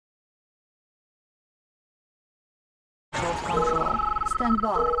stand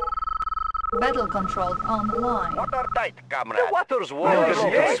by. Battle control online. Water tight, comrade. The water's warm.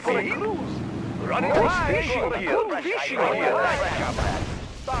 Yes, for a cruise. Running fishing here. Fishing here.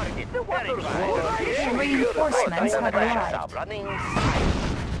 Target. The water's warm. Reinforcements have arrived. Running.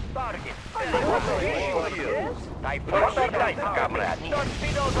 Target. The water's fishing here. Water tight, comrade.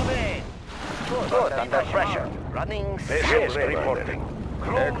 Torpedoes away. Good, under pressure. Running. Vessels reporting.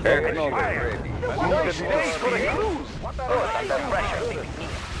 Cruise ready. Nice days for a cruise. Good, under pressure.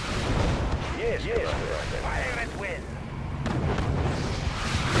 Yes, yes, fire at will.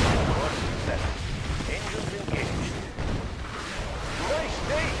 Engines engaged. Nice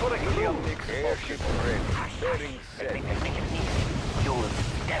day for a cruise. Airship ready. Bearing set. Fuel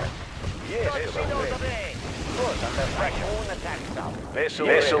stealth. Yes, ready. Good, under pressure. Own attack stop.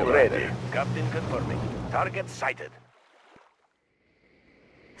 Vessel ready. Captain confirming. Target sighted.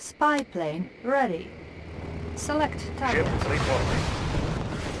 Spy plane ready. Select target. Ship reporting.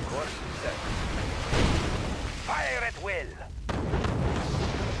 Course set. Fire at will.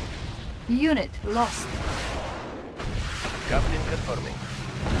 Unit lost. Captain confirming.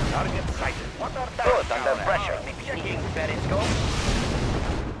 Target sighted. Good, under pressure. Checking periscope.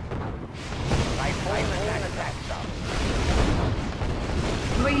 Typhoon attack stop.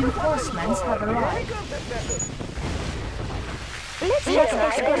 Reinforcements have arrived. Let's Yes,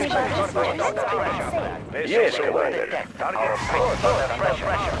 Commander. Target sighted. Under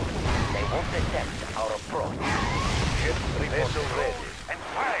pressure. They won't detect our approach. Ship vessel ready. And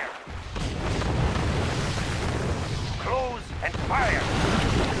fire. Close and fire.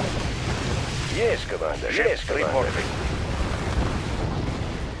 Yes, Commander. Yes, reporting.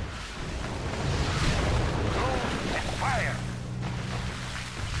 Close and fire.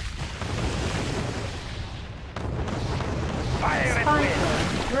 Fire at Spy will.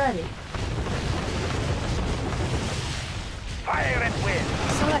 plane ready. Fire at will.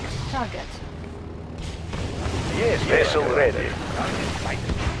 Select target. Yes, vessel ready. Target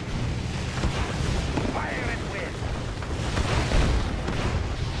sighted. Fire at will.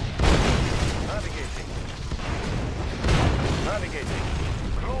 Navigating. Navigating.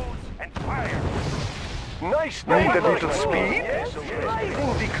 Cruise and fire. Nice. Need a little speed?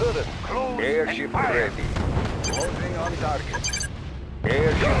 Rising the current. Cruise Airship and fire. ready. Closing on target.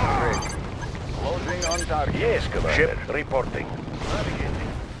 Airship ready. Closing on target. Yes, Commander. Ship reporting. Navigating.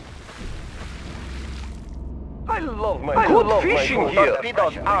 I love my fishing here.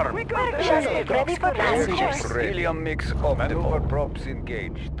 Torpedoes armed. Just ready for passengers. Helium mix optimal. Maneuver props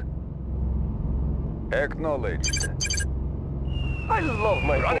engaged. Acknowledged. I love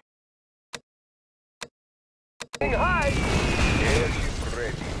my running high. Airship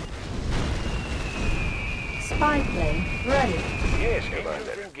ready. Spy plane ready. Yes,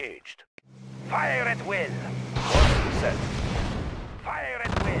 Commander. Engaged. Fire at will. Course set. Fire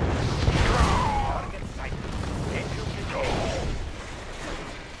at will. Target sighted. Engines engaged.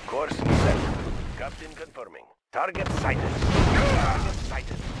 Course set. Captain confirming. Target sighted. Target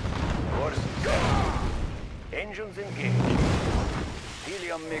sighted. Course set. Engines engaged.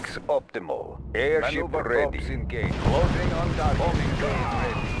 Helium mix optimal. Airship Maneuver ready. props Engaged. Closing on target. Bombing base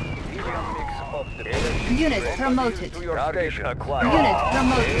ready. Helium mix optimal. Airship Unit ready. promoted. To your station. Acquired. Unit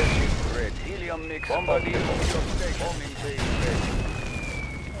promoted. Airship ready. Helium mix bombardier to your station. Bombing base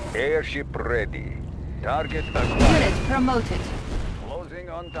ready. Airship ready. Target acquired. Unit promoted. Closing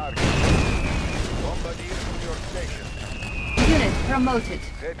on target. Bombardier to your station. Unit promoted.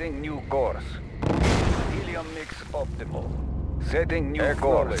 Setting new course. Helium mix optimal. Setting new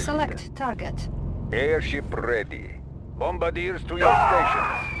course. Select target. Airship ready. Bombardiers to your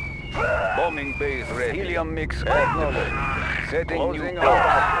stations. Bombing base ready. Helium mix acknowledged. Setting new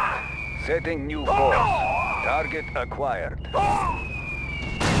course. Setting new course. Target acquired.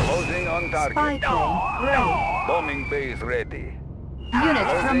 Closing on Spy target. plane ready. Bombing base ready. Unit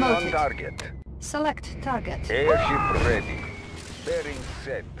Closing on promoted. target. Select target. Airship ready. Bearing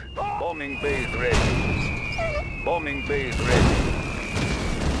set. Bombing base ready. Bombing base ready.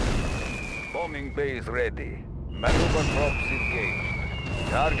 Bombing base ready. Maneuver props engaged.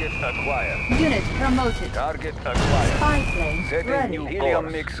 Target acquired. Unit promoted. Target acquired. Spy plane Setting ready. new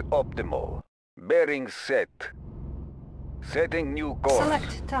helium mix optimal. Bearing set. Setting new course.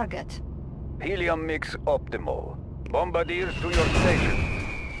 Select target. Helium mix optimal. Bombardiers to your stations.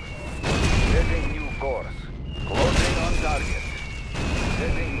 Setting new course. Closing on target.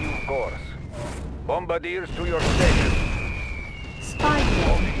 Setting new course. Bombardiers to your stations. Spy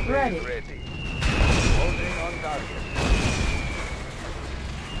plane ready. Ready. Closing on target.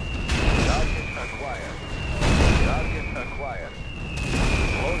 Target acquired. Target acquired.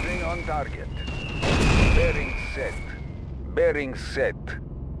 Closing on target. Bearing set. Bearing set.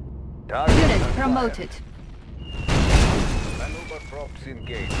 Target Unit acquired. promoted. Maneuver props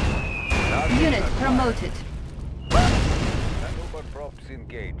engaged. Target Unit acquired. promoted. Maneuver props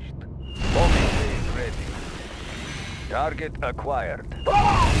engaged. Bombing base ready. Target acquired.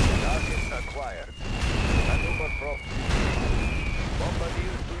 Target acquired. Maneuver props engaged.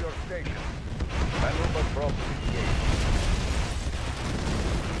 Bombardiers to your station. Maneuver props engaged.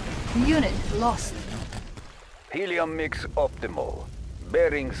 Unit lost. Helium mix optimal.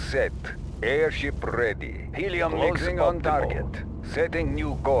 Bearing set. Airship ready. Helium mixing on target. Setting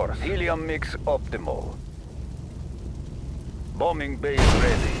new course. Helium mix optimal. Bombing base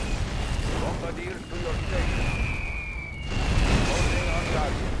ready. Bombardiers to your station. Closing on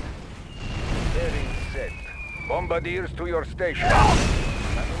target. Bearing set. Bombardiers to your station.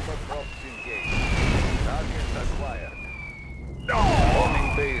 Maneuver props engaged. Target acquired.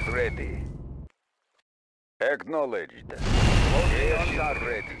 Bombing base ready. Acknowledged. Airship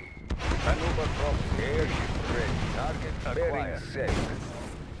ready. Maneuver props. Airship ready. Target acquired. Bearing set.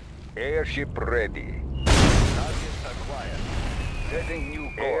 Airship ready. Target acquired. Setting new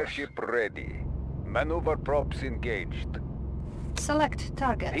course. Airship ready. Maneuver props engaged. Select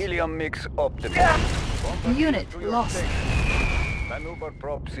target. Helium mix optimal. Bombardiers Unit to your lost. station. Maneuver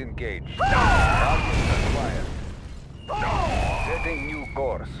props engaged. Target acquired. Setting new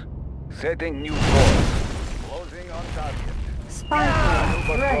course. Setting new course. Closing on target. Spy Maneuver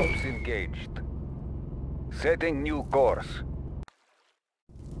plane ready. props engaged. Setting new course.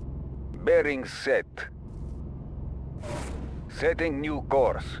 Bearing set. Setting new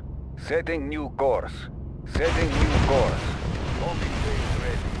course. Setting new course. Setting new course. Bombing base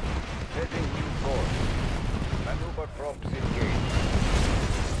ready. Setting new course. Maneuver props engaged.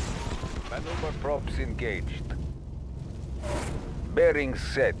 Maneuver props engaged. Bearing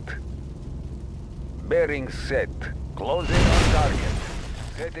set. Bearing set. Closing on target.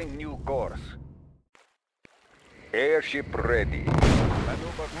 Setting new course. Airship ready.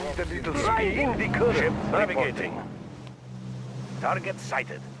 Maneuver props Need a little engaged. speed. The current. Ship navigating. Target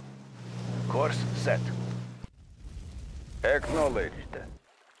sighted. Course set. Acknowledged.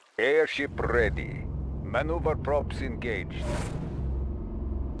 Airship ready. Maneuver props engaged.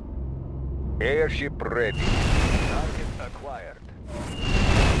 Airship ready. Target acquired.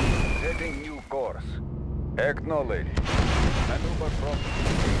 Setting new course. Acknowledged. Maneuver props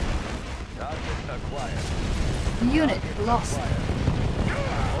engaged. Target acquired. Unit lost.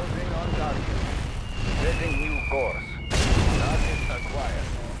 Closing on target. Setting new course. Target acquired.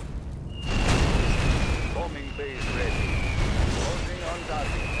 Bombing base ready. Closing on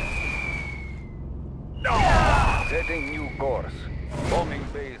target. Setting new course. Bombing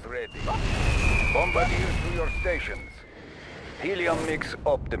base ready. Bombardiers to your stations. Helium mix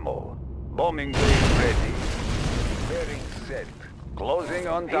optimal. Bombing base ready. Bearing set. Closing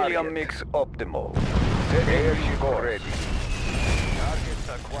on target. Helium mix optimal. Setting airship ready. Target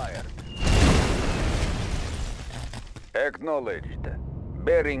acquired. Acknowledged.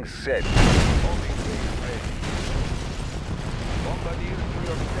 Bearing set. Bombing base ready. Bombardiers to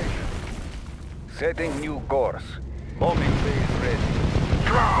your station. Setting new course. Bombing base ready.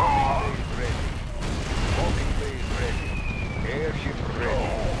 Bombing base ready. Bombing base ready. Airship ready.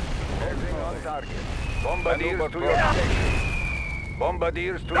 Closing on target. Bombardiers to your station.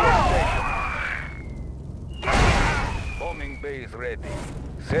 Bombardiers to your station. Bombing base ready.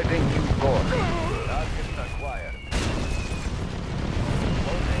 Setting new course. Target acquired.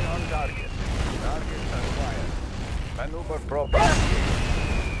 Closing on target. Target acquired. Maneuver props engaged.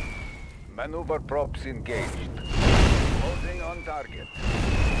 Maneuver props engaged. Closing on target.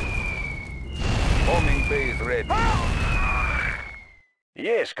 Bombing base ready.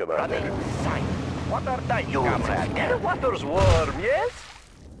 Yes, Commander. Running sight. Water tight, comrade. The water's warm, yes?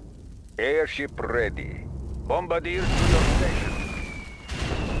 Airship ready. Bombardiers to your station.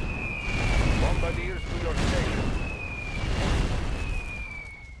 Bombardiers to your station.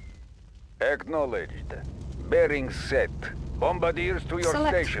 Acknowledged. Bearing set. Bombardiers to your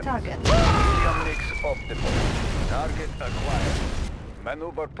Select station. target. Helium mix optimal. Target acquired.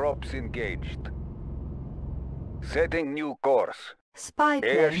 Maneuver props engaged. Setting new course. Spy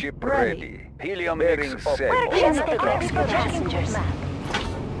plane Airship ready. Helium Bearing mix set. set. Genetic ready for passengers.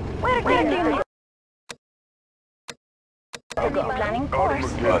 Where do you go? Planning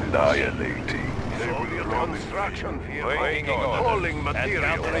course. Annihilating. Construction field. Waiting on. Hauling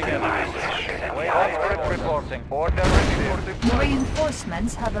material. Reporting. Order ready for the...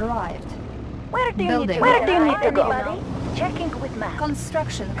 Reinforcements have arrived. Where do you Building. need to go? Where do you need to go? Checking with map.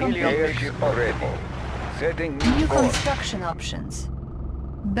 Construction Helium complete. airship ready. Setting New new course. construction options.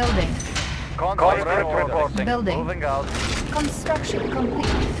 Building. Contact reporting. Building. Moving out. Construction complete.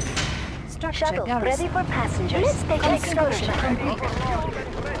 Structure Shuttle ready garrison. for passengers. Let's take an Construction excursion. complete.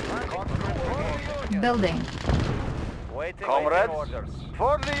 Building. Comrades,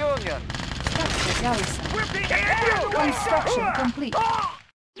 for the Union. Structure garrison. Construction complete.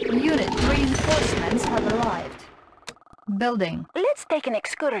 Unit reinforcements have arrived. Building. Let's take an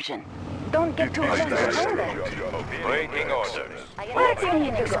excursion. Don't get too close to combat. Waiting orders. Let's take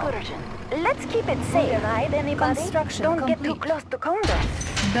an excursion. Let's keep it safe. Need a ride, anybody? Construction Don't get too complete. close to combat.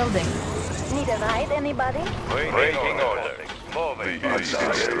 Building. Need a ride, anybody? Waiting orders. Moving. Where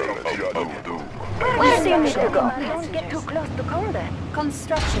do you need to Construction go? complete. Don't get too close to combat.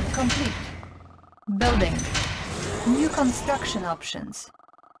 Construction complete. Building. New construction options.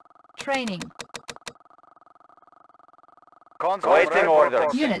 Training. Waiting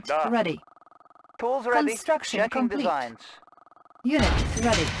orders. Unit ready. Tools Construction complete. Unit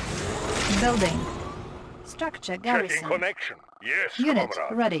ready. Building. Structure garrison. Connection. Yes, Unit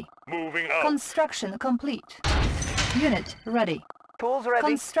comrade. ready. Moving out. Construction complete. Unit ready. Tools ready.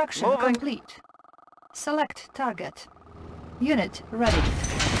 Construction Moving. complete. Select target. Unit ready.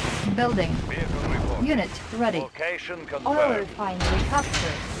 Building. Vehicle report. Unit ready. Location Oil confirmed. refinery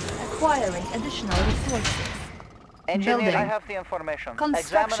captured. Acquiring additional resources. Engineer, Building. I have the information.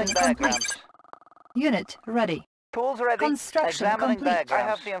 Construction Examining complete. diagrams. Unit ready. Tools ready. Construction Examining complete. diagrams. I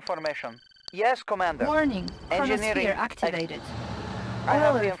have the information. Yes, Commander. Warning. Engineering. Chronosphere activated. I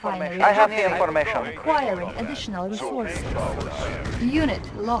have Oil the refinery information. I have the captured. information. Acquiring additional resources. Unit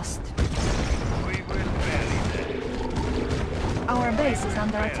lost. We will bury them. Our base is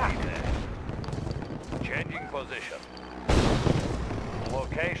under attack. Changing position.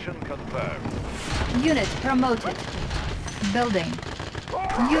 Location confirmed. Unit promoted. Building.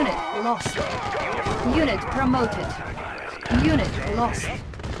 Unit lost. Unit promoted. Unit lost.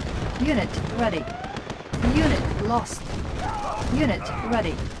 Unit ready. Unit lost. Unit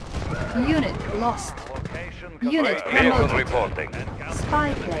ready. Unit lost. Location Unit confirmed. promoted. Vehicle reporting.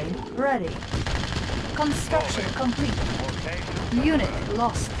 Spy plane ready. Construction complete. Location. Unit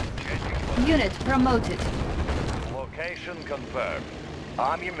lost. Changing position. Unit promoted. Location confirmed.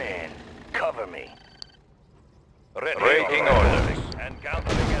 I'm your man. Cover me. Ready. Waiting orders.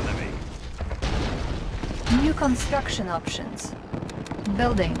 Encountering enemy. New construction options.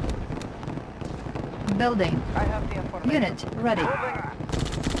 Building. Building. I have the information. Unit ready.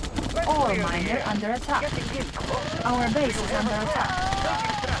 Ore miner under attack. Our base is under attack.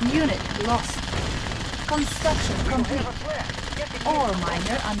 Unit lost. Construction complete. Ore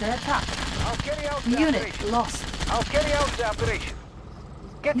miner under attack. I'll carry out the Unit operation. lost. I'll carry out the operation.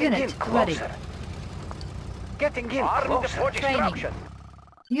 Getting in Unit closer. ready. Getting in Armed closer. for destruction.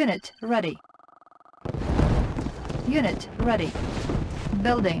 Unit ready. Unit ready.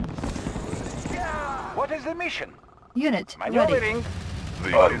 Building. What is the mission? Unit ready. Maneuvering.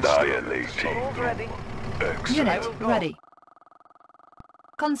 Annihilating. Tools ready. Unit will go. ready.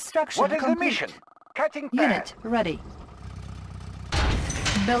 Construction What is the complete. mission? Cutting path. Unit ready.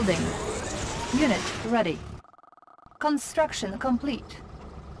 Building. Unit ready. Construction complete.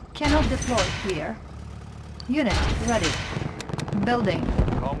 Cannot deploy here. Unit ready. Building.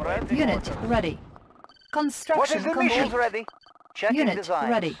 Comrade. Unit ready. What Construction is the complete. mission? Ready. Checking Unit designs.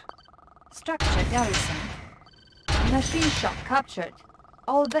 ready. Structure garrison. Machine shop captured.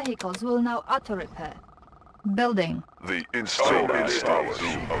 All vehicles will now auto repair. Building. The installation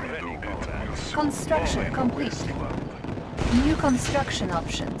stage. Construction complete. New construction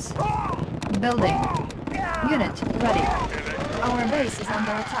options. Building. Unit ready. Our base is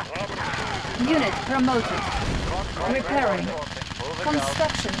under attack. Unit promoted. Repairing.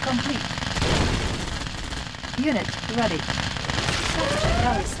 Construction complete. Unit ready. Structure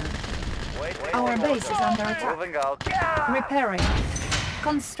garrison. Our base is under attack. Moving out. Repairing.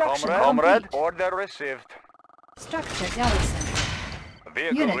 Construction Comrade. complete. Order received. Structure garrison.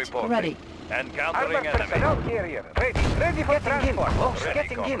 Vehicle Unit reporting. ready. Encountering Armored enemy. personnel carrier. Ready. Ready for transport. Closer. Ready,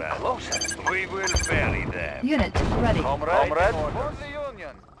 Getting in comrade. closer. We will bury them. Unit ready. Comrade. For the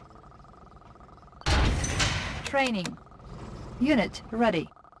Union. Training. Unit ready.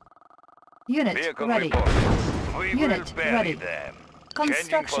 Unit Vehicle ready. reporting. We Unit will bury ready. them.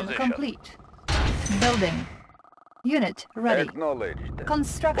 Construction Changing position. complete. Building. Unit ready. Acknowledged.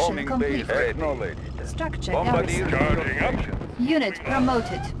 Construction Bombing complete. base acknowledged. Structure Bombardier garrison. to your station. Unit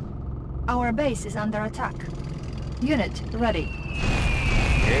promoted. Our base is under attack. Unit ready.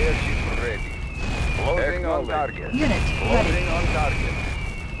 Airship ready. Closing on target. Unit ready. Closing on target.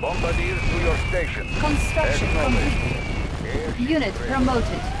 Bombardiers to your station. Construction complete. Airship Unit ready.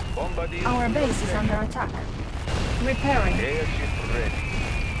 promoted. Bombardiers Our to base your is under attack. Repairing. Airship ready.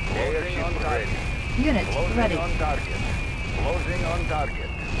 Airship ready. Unit Closing ready. on target. Closing on target.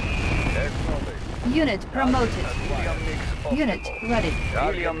 Acknowledged. Unit promoted. Helium mix optimal. Unit ready.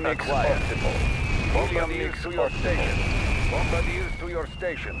 Helium mix optimal. Helium mix to your station. Bombardiers to your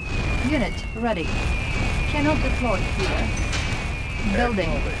station. Unit ready. Cannot deploy here. Building.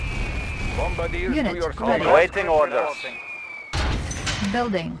 Acknowledged. Bombardiers Unit to your ready. station. Waiting orders.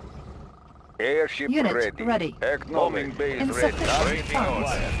 Building. Airship Unit ready. ready. Acknowledged. Base ready. Insufficient Targeting funds.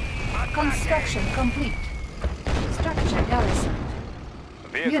 acquired. Construction complete. Structure garrison.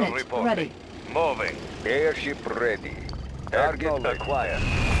 Vehicle Unit reporting. ready. Moving. Airship ready. Target acquired.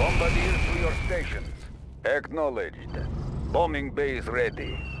 Bombardiers to your stations. Acknowledged. Bombing base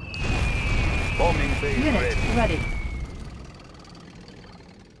ready. Bombing base Unit ready. ready.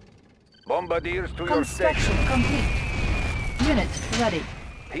 Bombardiers to your Construction stations. complete. Unit ready.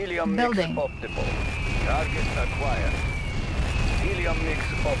 Helium Building. mix optimal. Target acquired. Helium mix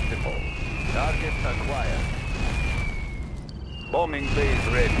optimal. Target acquired. Bombing base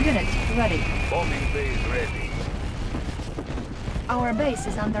ready. Unit ready. Bombing base ready. Our base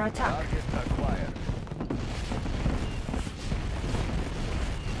is under attack. Target acquired.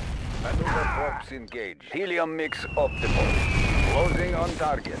 Maneuver props engaged. Helium mix optimal. Closing on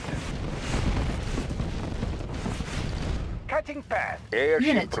target. Cutting path. Airship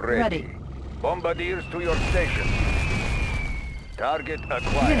Unit ready. Bombardiers to your station. Target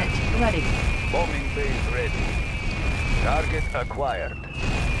acquired. Unit ready. Bombing base ready. Target acquired.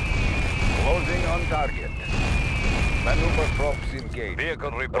 Closing on target. Maneuver props engaged.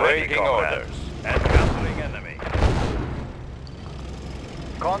 Vehicle Breaking orders. Encountering enemy.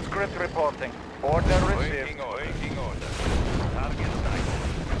 Conscript reporting. Order received. Waiting order. Target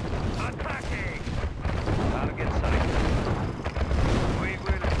sighted. Attacking. Target sighted. We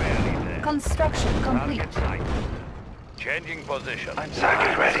will bury them. Construction complete. Target sighted. Changing position.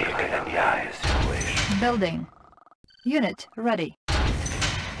 Target ready. You can end the eyes if you wish. Building. Unit ready.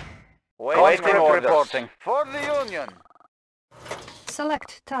 Waiting orders. Reporting. For the Union.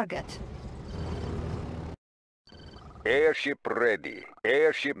 Select target. Airship ready.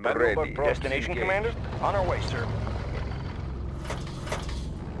 Airship ready. Destination, Commander? On our way, sir.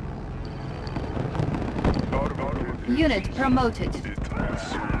 Unit promoted.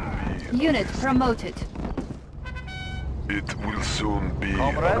 Unit promoted. It will soon be.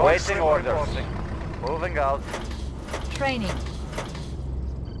 Comrade. Waiting orders. Moving out. Training.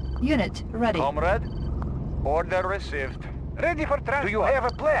 Unit ready. Comrade. Order received. Ready for transport. Do you have a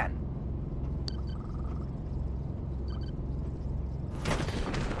plan?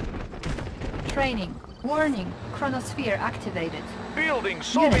 Training. Warning. Chronosphere activated. Building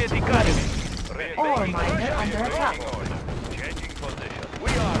Soviet Soviet economy. economy. Ore miner under attack. Changing position. We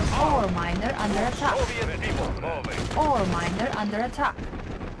are Ore miner under attack. Soviet people moving. Ore miner under attack.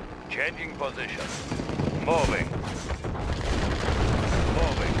 Changing position. Moving.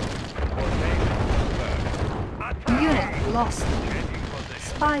 Moving. Unit lost. Changing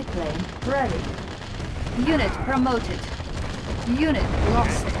position. Spy plane ready. Unit promoted. Unit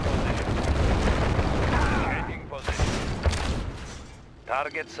lost. Changing position.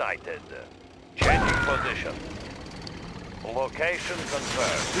 Target sighted. Changing position. Location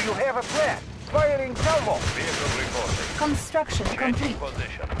confirmed. Do you have a plan? Firing salvo. Vehicle reporting. Construction Changing complete.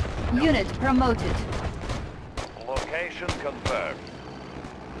 position. Unit promoted. Location confirmed.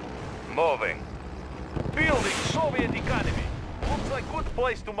 Moving. Building Soviet economy. Looks like good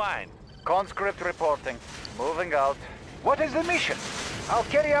place to mine. Conscript reporting. Moving out. What is the mission? I'll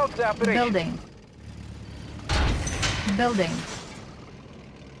carry out the operation. Building. Building.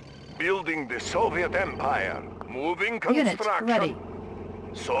 Building the Soviet Empire. Moving Unit construction. ready.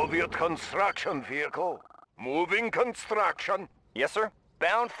 Soviet construction vehicle. Moving construction. Yes, sir.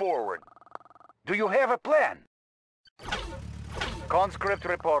 Bound forward. Do you have a plan? Conscript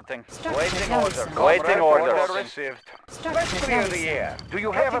reporting. Structure Waiting garrison. order. Waiting order. received. Structure Let's clear garrison. the air. Do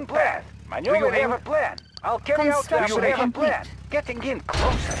you have a plan? Do you have a plan? I'll carry out the Construction Do you have a plan? complete. Getting in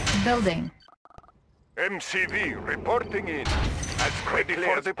closer. Building. MCV reporting in. As ready Quickly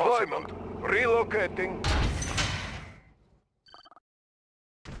for as deployment. Relocating.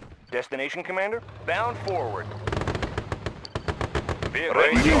 Destination, Commander? Bound forward. Vehicle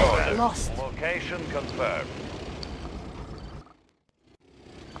Unit lost. Location confirmed.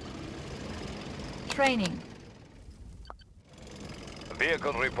 Training.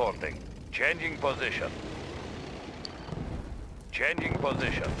 Vehicle reporting. Changing position. Changing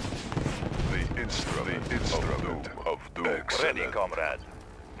position. The instrument of doom. Ready, comrade.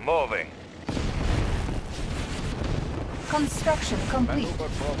 Moving. Construction complete. Maneuver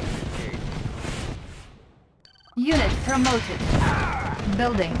props engaged. Unit promoted.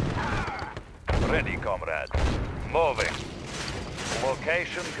 Building. Ready, comrade. Moving.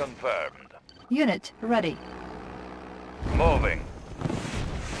 Location confirmed. Unit ready. Moving.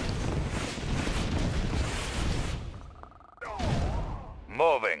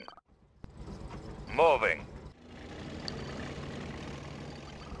 Moving. Moving.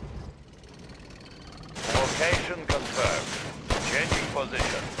 Location confirmed. Changing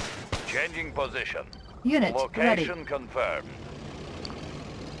position. Changing position. Unit ready. Location confirmed.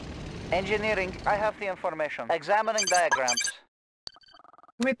 Engineering, I have the information. Examining diagrams.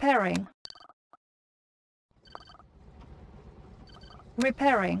 Repairing.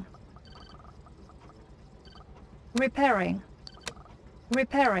 Repairing. Repairing.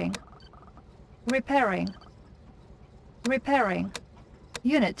 Repairing. Repairing. Repairing.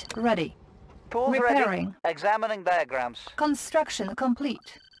 Unit ready. Tools Repairing. ready. Examining diagrams. Construction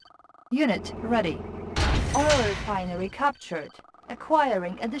complete. Unit ready. Oil refinery captured.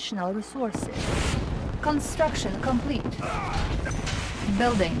 Acquiring additional resources. Construction complete.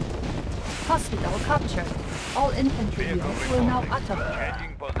 Building. Hospital captured. All infantry units will now attack.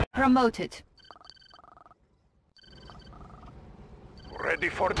 Changing position. Promoted. Ready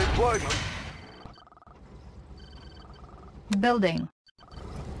for deployment. Building.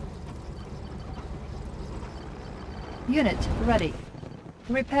 Unit ready.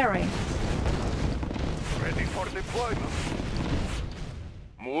 Repairing. Ready for deployment.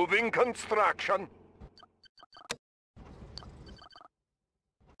 Moving construction.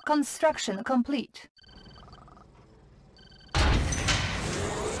 Construction complete.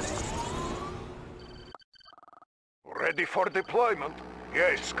 Ready for deployment.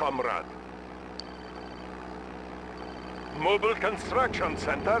 Yes, comrade. Mobile Construction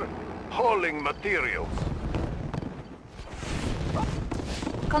Center. Hauling materials.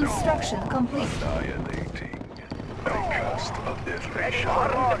 Construction complete. Annihilating. A cast of deflation.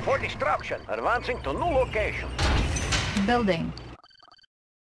 Armed for destruction. Advancing to new location. Building.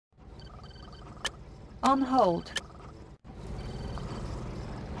 On hold.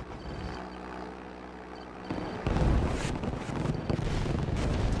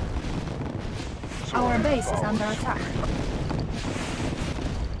 Our base is under attack.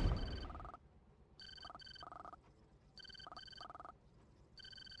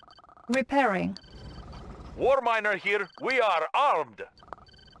 Repairing. War miner here. We are armed.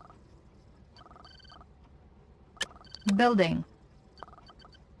 Building.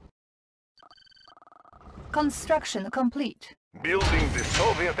 Construction complete. Building the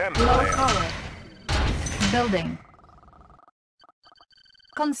Soviet Low Empire. power. Building.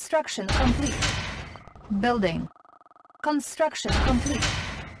 Construction complete. Building. Construction complete.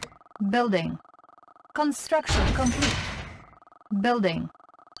 Building. Construction complete. Building.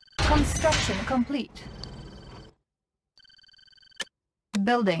 Construction complete.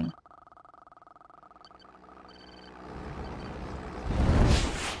 Building.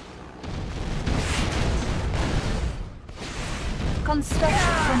 Construction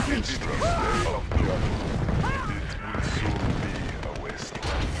complete.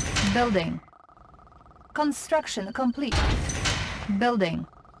 Building. Construction complete. Building.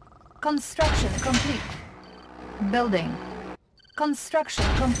 Construction complete. Building. Construction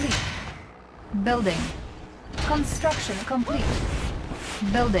complete. Building. Construction complete.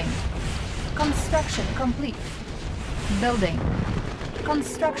 Building. Construction complete. Building.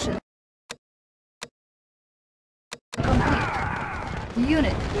 Construction complete.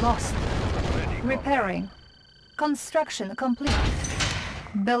 Unit lost. Repairing. Construction complete.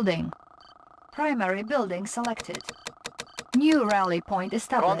 Building. Primary building selected. New rally point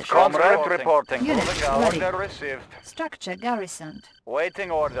established. Comrade reporting. Unit Moving out. ready. Order received. Structure garrisoned.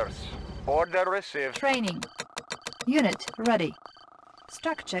 Waiting orders. Order received. Training. Unit ready.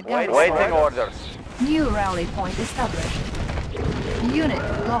 Structure garrisoned. Waiting orders. New rally point established. Unit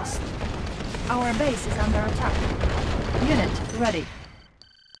lost. Our base is under attack. Unit ready.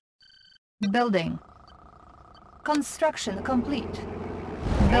 Building. Construction complete.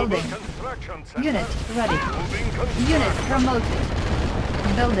 Building. Unit ready. Unit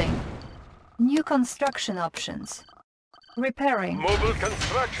promoted. Building. New construction options. Repairing. Mobile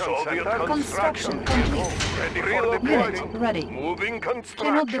construction center. Construction complete. Ready for deployment. Unit ready. Moving Cannot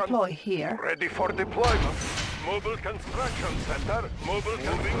construction. deploy here. Ready for deployment. Mobile construction center. Mobile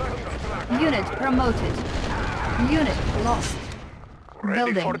construction. Unit promoted. Unit lost.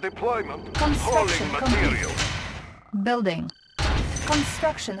 Ready Building. for deployment. Construction Hauling complete. materials. Building.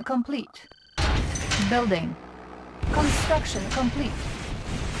 Construction complete. Building. Construction complete.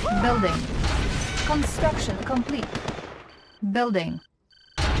 Building. Construction complete. Building.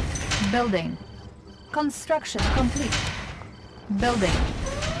 Building. Construction complete. Building.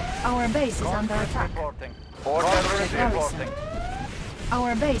 Our base is under attack. Reporting. Order Structure received. garrison. Reporting.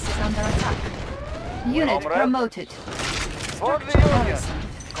 Our base is under attack. Unit Comrade. promoted. For the Structure Union. garrison.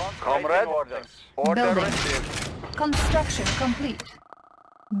 Comrade. Orders. Order Building. received. Construction complete.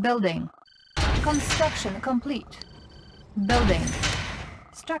 Building. Construction complete. Building.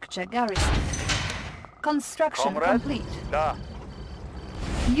 Structure garrison. Construction Comrade. complete. Da.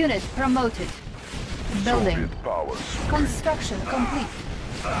 Unit promoted. Building. Soviet powers. Construction complete.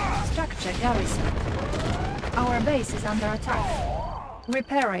 Structure garrison. Our base is under attack.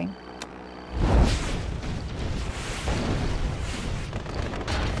 Repairing.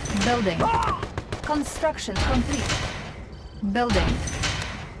 Building. Construction complete. Building.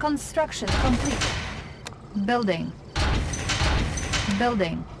 Construction complete. Building.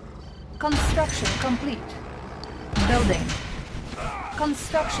 Building. Construction complete. Building.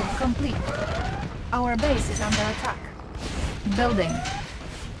 Construction complete. Our base is under attack. Building.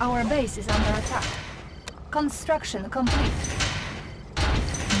 Our base is under attack. Construction complete.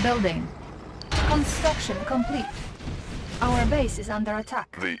 Building. Construction complete. Our base is under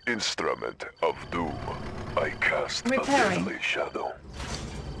attack. The instrument of doom. I cast Repairing. a deadly shadow.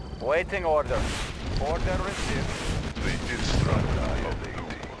 Waiting order. Order received. The instrument of doom.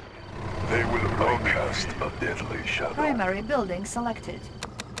 They will cast a deadly shadow. Primary building selected.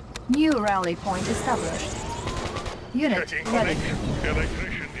 New rally point established. Unit Checking ready. connection.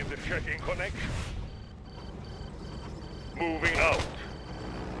 Electrician in the checking connection. Moving out.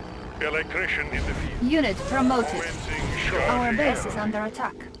 Electrician in the field. Unit promoted. Commencing Our charging base is arrow. under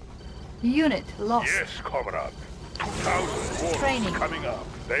attack. Unit lost. Yes, comrade. 2,000 wolves Training. coming up.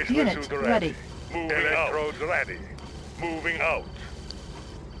 They Unit suit ready. Moving Electrodes ready. Moving out.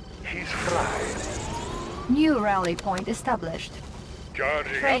 He's fried. New rally point established.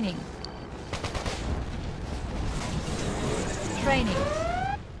 Charging Training. Training.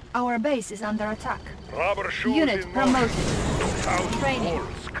 Our base is under attack. up. Rubber shoes Unit in promoted. motion. 2,000 Training.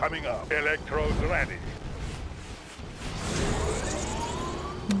 wolves coming up. Electrodes ready.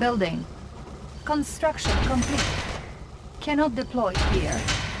 Building. Construction complete. Cannot deploy here.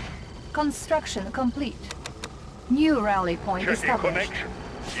 Construction complete. New rally point Checking established. connection.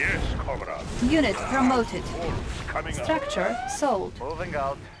 Yes, comrade. Unit promoted. Wolves coming up. Structure sold. Moving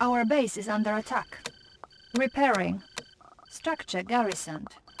out. Our base is under attack. Repairing. Structure garrisoned.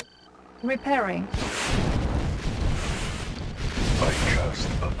 Repairing. I cast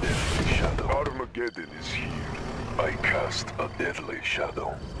a deadly shadow. Armageddon is here. I cast a deadly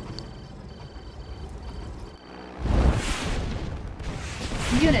shadow.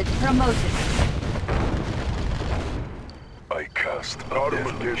 Unit promoted. I cast a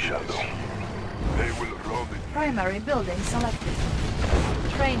deadly shadow. They will run it. Primary building selected.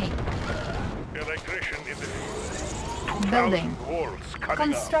 Training. Electrician in the field. Building. 2,000 wolves coming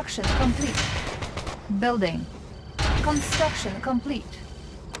Construction complete. Building. Construction complete.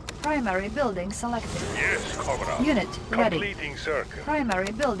 Primary building selected. up. Yes, comrade. Unit ready. Completing circle.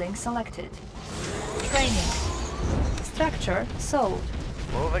 Primary building selected. Training. Structure sold.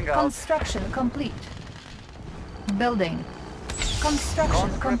 Moving out. Construction complete. Building. Construction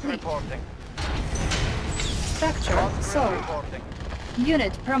Conscript complete. reporting. Structure Conscript sold. reporting.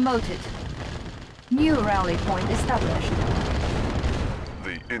 Unit promoted. New rally point established.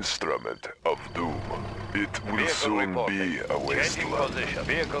 The instrument of doom. It will Vehicle soon reporting. be a Changing wasteland. position.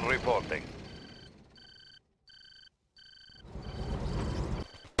 Vehicle reporting.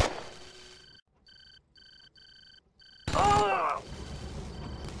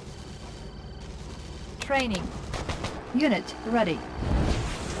 Training. Unit ready.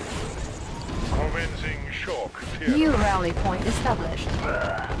 Commencing shock. Tier. New rally point established.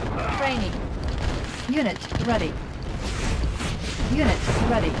 Training. Unit ready. Unit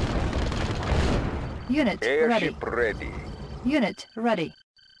ready. Unit ready. ready. Unit ready.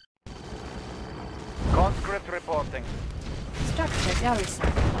 Conscript reporting. Structure garrison.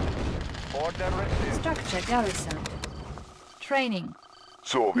 Order received. Structure garrison. Training.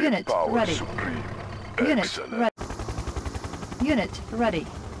 Soviet Unit power ready. supreme. Unit Excellent. ready. Unit ready.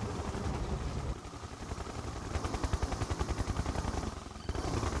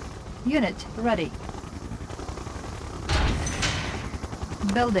 Unit ready.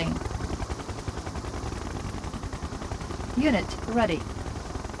 Building. Unit ready.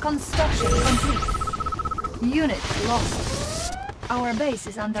 Construction complete. Unit lost. Our base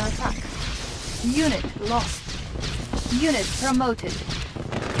is under attack. Unit lost. Unit promoted.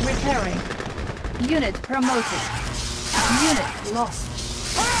 Repairing. Unit promoted. Unit lost.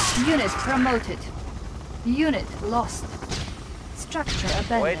 Unit promoted. Unit lost. Structure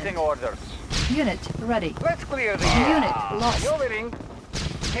abandoned. Waiting orders. Unit ready. Let's clear the air. Unit lost. Maneuvering.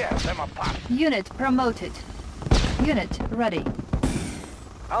 Tear them apart. Unit promoted. Unit ready.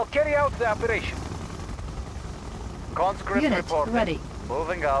 I'll carry out the operation. Conscript Unit reporting. ready.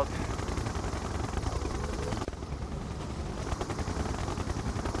 Moving out.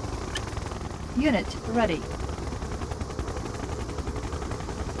 Unit ready.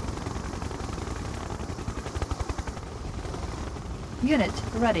 Unit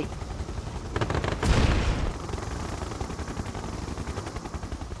ready.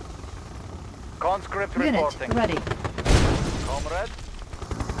 Conscript Unit reporting. ready. Comrade.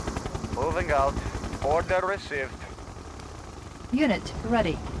 Moving out. Order received. Unit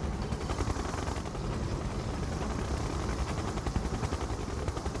ready.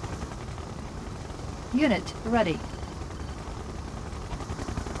 Unit ready.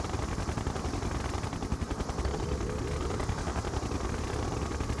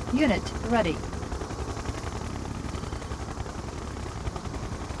 Unit ready.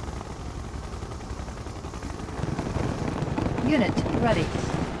 Unit ready.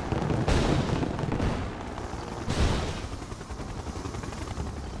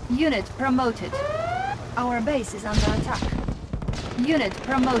 Unit promoted. Our base is under attack. Unit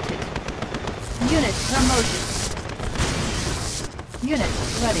promoted. Unit promoted. Unit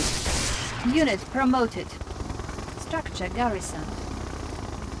ready. Unit promoted. Structure garrison.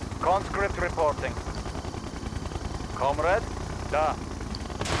 Conscript reporting. Comrade? Da.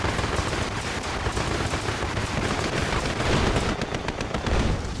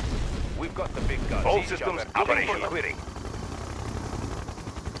 We've got the big guns. All Each systems other. Looking for operational. clearing.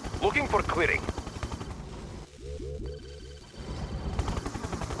 Looking for clearing.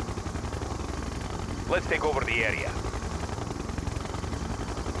 Let's take over the area.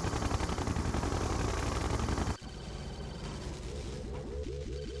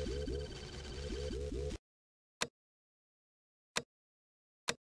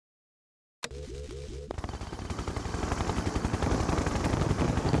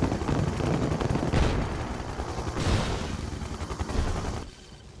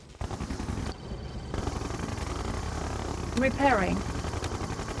 Repairing.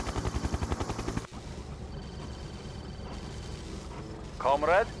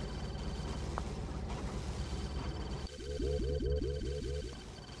 Comrade?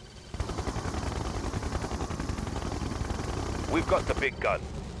 We've got the big gun.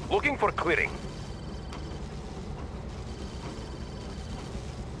 Looking for clearing.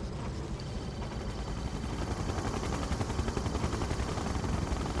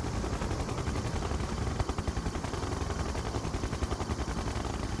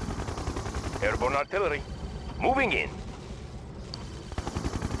 Airborne artillery. Moving in.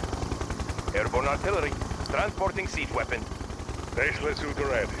 Airborne artillery. Transporting siege weapon. Baseless suit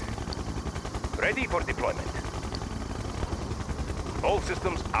ready. Ready for deployment. All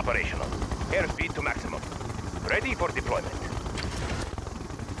systems operational. Airspeed to maximum. Ready for deployment.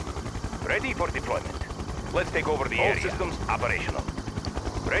 Ready for deployment. Let's take over the area. All systems operational.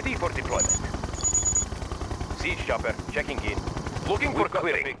 Ready for deployment. Siege chopper checking in. Looking for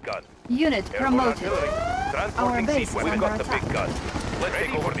clearing. Big gun. Unit Airborne promoted. artillery. Transporting base siege is weapon. We've got under the big attack. gun. Let's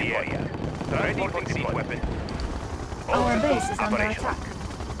take over the area. Transporting siege weapon. All Our systems base is under operational.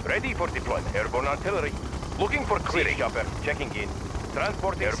 attack. Ready for deployment. Airborne artillery. Looking for clearing. Siege chopper checking in.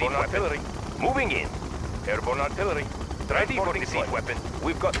 Transporting airborne artillery. Moving in. Airborne artillery. Ready for the siege weapon.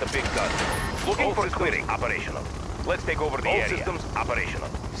 We've got the big gun. Looking for clearing. Operational. Let's take over the area. All systems operational.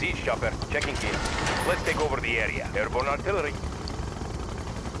 Siege chopper checking in. Let's take over the area. Airborne artillery.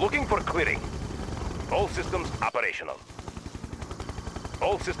 Looking for clearing. All systems operational.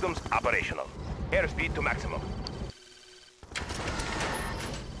 All systems operational. Airspeed to maximum.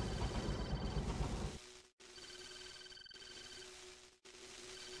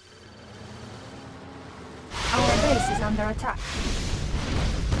 Our base is under attack.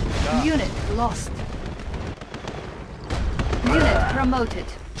 Unit lost. Unit promoted.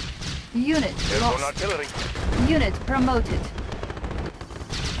 Unit Airborne lost. artillery. Unit promoted.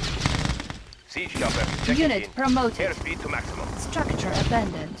 Siege chopper checking Unit in. promoted. Airspeed to maximum. Structure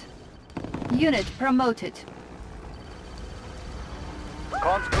abandoned. Unit promoted.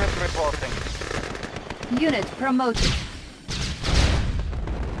 Conscript reporting. Unit promoted.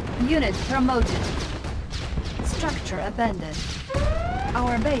 Unit promoted. Structure abandoned.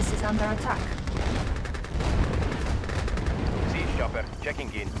 Our base is under attack. Siege chopper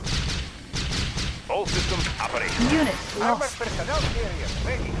checking in. All systems operational. Unit Armored lost. personnel carrier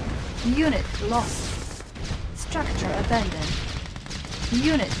ready. Unit lost. Structure abandoned.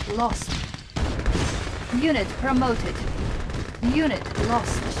 Unit lost. Unit promoted. Unit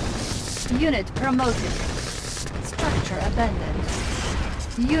lost. Unit promoted. Structure abandoned.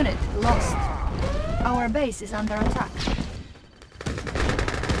 Unit lost. Our base is under attack.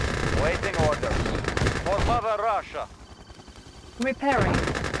 Waiting orders. For Mother Russia. Repairing.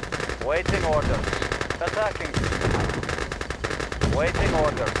 Waiting orders. Attacking. Waiting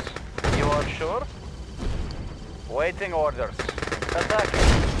orders. You are sure? Waiting orders. Attacking.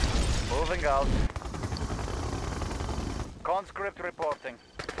 Moving out. Conscript reporting.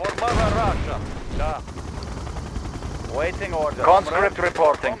 For Mother Russia. Da. Waiting orders. Conscript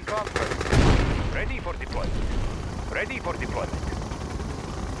reporting. Conscript. Ready for deployment. Ready for deployment.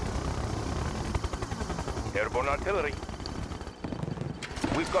 Airborne artillery.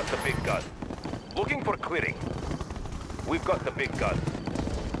 We've got the big gun. Looking for clearing. We've got the big gun.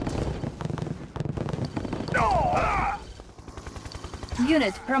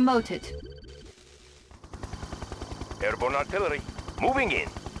 Unit promoted. Airborne artillery. Moving in.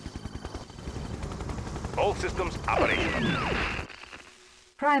 All systems operational.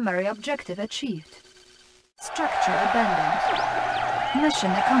 Primary objective achieved. Structure abandoned.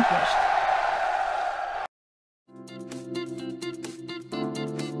 Mission accomplished.